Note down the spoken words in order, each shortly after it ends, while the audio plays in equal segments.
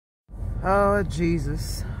Oh,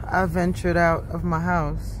 Jesus. I ventured out of my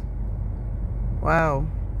house. Wow.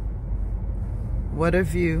 What a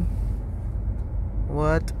view.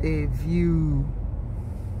 What a view.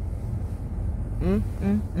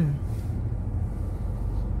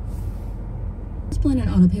 Discipline and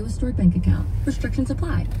auto pay with stored bank account. Restrictions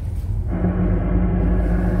applied.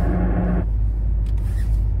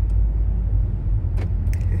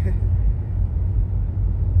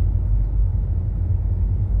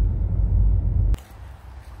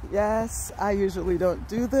 Yes, I usually don't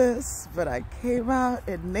do this, but I came out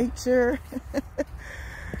in nature.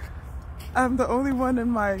 I'm the only one in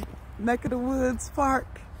my neck of the woods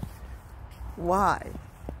park. Why?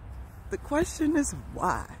 The question is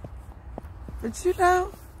why? But you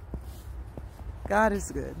know, God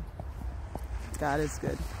is good. God is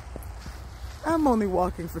good. I'm only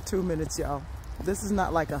walking for 2 minutes, y'all. This is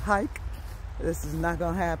not like a hike. This is not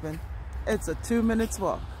gonna happen. It's a 2 minutes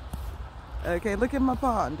walk. Okay, look at my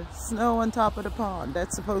pond. Snow on top of the pond.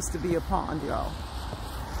 That's supposed to be a pond, y'all.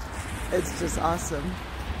 It's just awesome.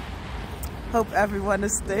 Hope everyone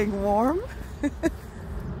is staying warm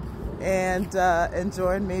and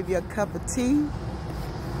enjoying maybe a cup of tea,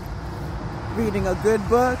 reading a good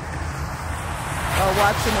book, or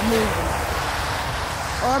watching a movie.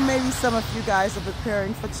 Or maybe some of you guys are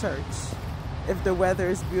preparing for church if the weather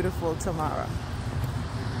is beautiful tomorrow.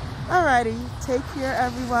 Alrighty, take care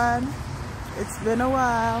everyone. It's been a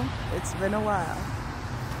while. It's been a while.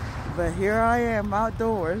 But here I am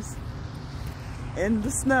outdoors in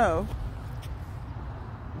the snow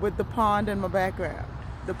with the pond in my background.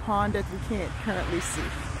 The pond that we can't currently see.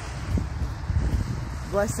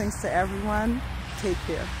 Blessings to everyone. Take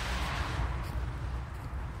care.